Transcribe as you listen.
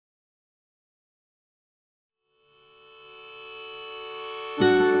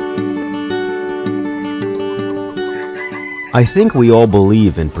I think we all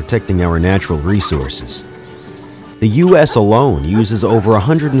believe in protecting our natural resources. The U.S. alone uses over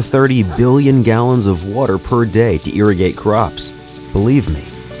 130 billion gallons of water per day to irrigate crops. Believe me,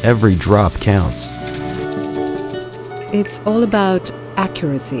 every drop counts. It's all about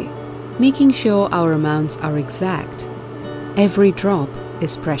accuracy, making sure our amounts are exact. Every drop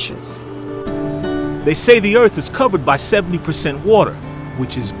is precious. They say the Earth is covered by 70% water,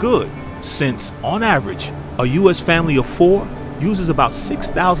 which is good, since, on average, a U.S. family of 4 uses about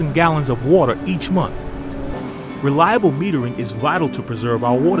 6,000 gallons of water each month. Reliable metering is vital to preserve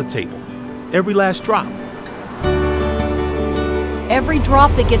our water table. Every last drop. Every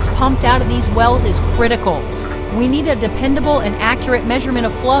drop that gets pumped out of these wells is critical. We need a dependable and accurate measurement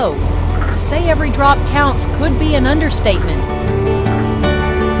of flow. To say every drop counts could be an understatement.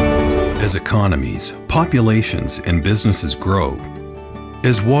 As economies, populations, and businesses grow,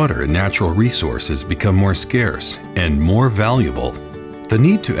 as water and natural resources become more scarce and more valuable, the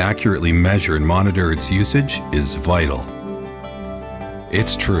need to accurately measure and monitor its usage is vital.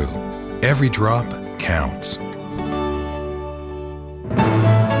 It's true, every drop counts.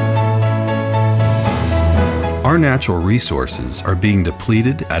 Our natural resources are being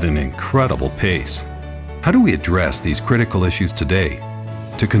depleted at an incredible pace. How do we address these critical issues today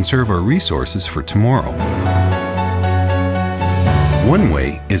to conserve our resources for tomorrow? One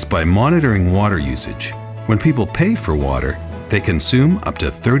way is by monitoring water usage. When people pay for water, they consume up to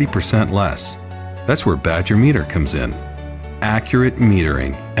 30% less. That's where Badger Meter comes in. Accurate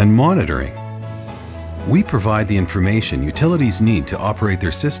metering and monitoring. We provide the information utilities need to operate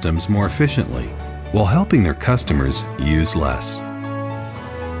their systems more efficiently while helping their customers use less.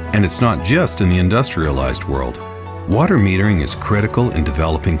 And it's not just in the industrialized world. Water metering is critical in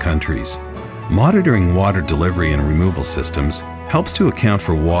developing countries. Monitoring water delivery and removal systems helps to account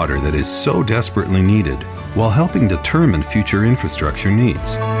for water that is so desperately needed while helping determine future infrastructure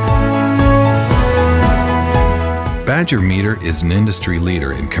needs. Badger Meter is an industry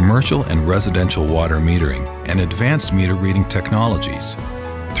leader in commercial and residential water metering and advanced meter reading technologies.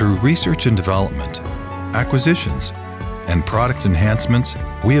 Through research and development, acquisitions, and product enhancements,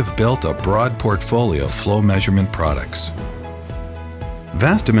 we have built a broad portfolio of flow measurement products.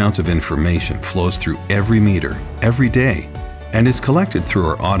 Vast amounts of information flows through every meter, every day, and is collected through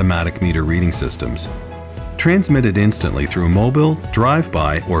our automatic meter reading systems, transmitted instantly through mobile,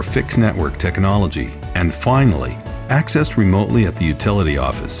 drive-by, or fixed network technology, and finally, accessed remotely at the utility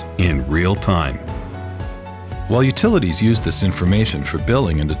office in real time. While utilities use this information for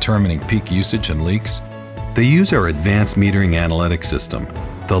billing and determining peak usage and leaks, they use our advanced metering analytics system,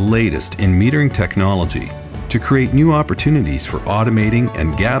 the latest in metering technology, to create new opportunities for automating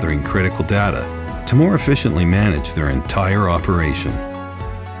and gathering critical data to more efficiently manage their entire operation.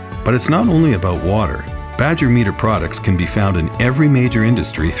 But it's not only about water. Badger Meter products can be found in every major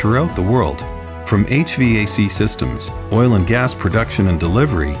industry throughout the world, from HVAC systems, oil and gas production and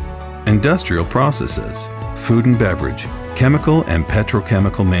delivery, industrial processes, food and beverage, chemical and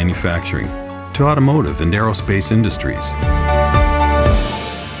petrochemical manufacturing, to automotive and aerospace industries.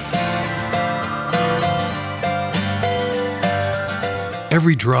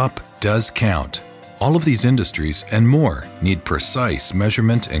 Every drop does count. All of these industries and more need precise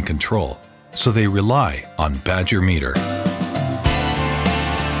measurement and control, so they rely on Badger Meter.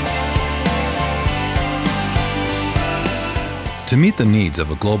 To meet the needs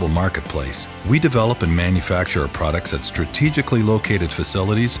of a global marketplace, we develop and manufacture our products at strategically located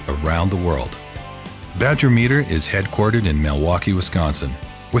facilities around the world. Badger Meter is headquartered in Milwaukee, Wisconsin,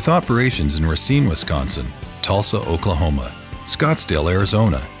 with operations in Racine, Wisconsin, Tulsa, Oklahoma, Scottsdale,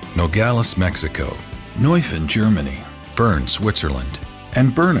 Arizona, Nogales, Mexico, Neuffen, Germany, Bern, Switzerland,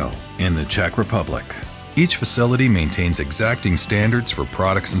 and Brno in the Czech Republic. Each facility maintains exacting standards for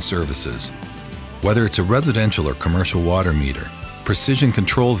products and services. Whether it's a residential or commercial water meter, precision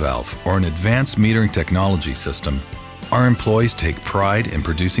control valve, or an advanced metering technology system, our employees take pride in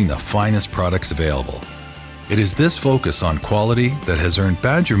producing the finest products available. It is this focus on quality that has earned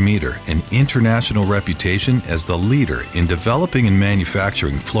Badger Meter an international reputation as the leader in developing and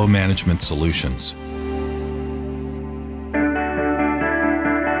manufacturing flow management solutions.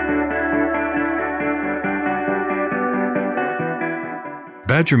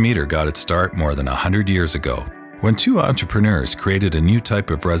 Badger Meter got its start more than 100 years ago when two entrepreneurs created a new type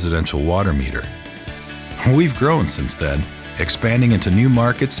of residential water meter. We've grown since then, expanding into new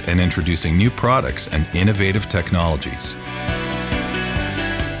markets and introducing new products and innovative technologies.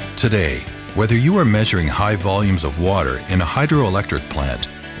 Today, whether you are measuring high volumes of water in a hydroelectric plant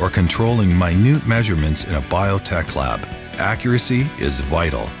or controlling minute measurements in a biotech lab, accuracy is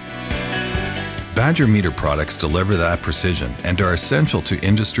vital. Badger Meter products deliver that precision and are essential to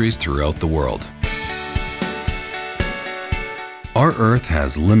industries throughout the world. Our Earth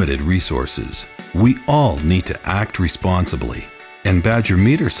has limited resources. We all need to act responsibly, and Badger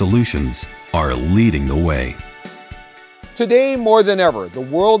Meter solutions are leading the way. Today, more than ever, the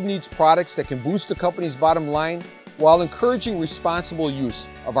world needs products that can boost the company's bottom line while encouraging responsible use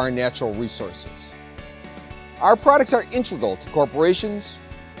of our natural resources. Our products are integral to corporations,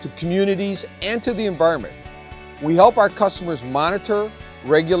 to communities, and to the environment. We help our customers monitor,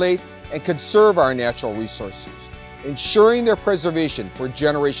 regulate, and conserve our natural resources, ensuring their preservation for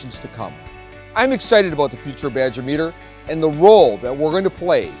generations to come. I'm excited about the future of Badger Meter and the role that we're going to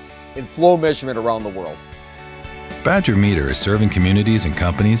play in flow measurement around the world. Badger Meter is serving communities and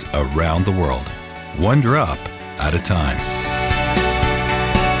companies around the world, one drop at a time.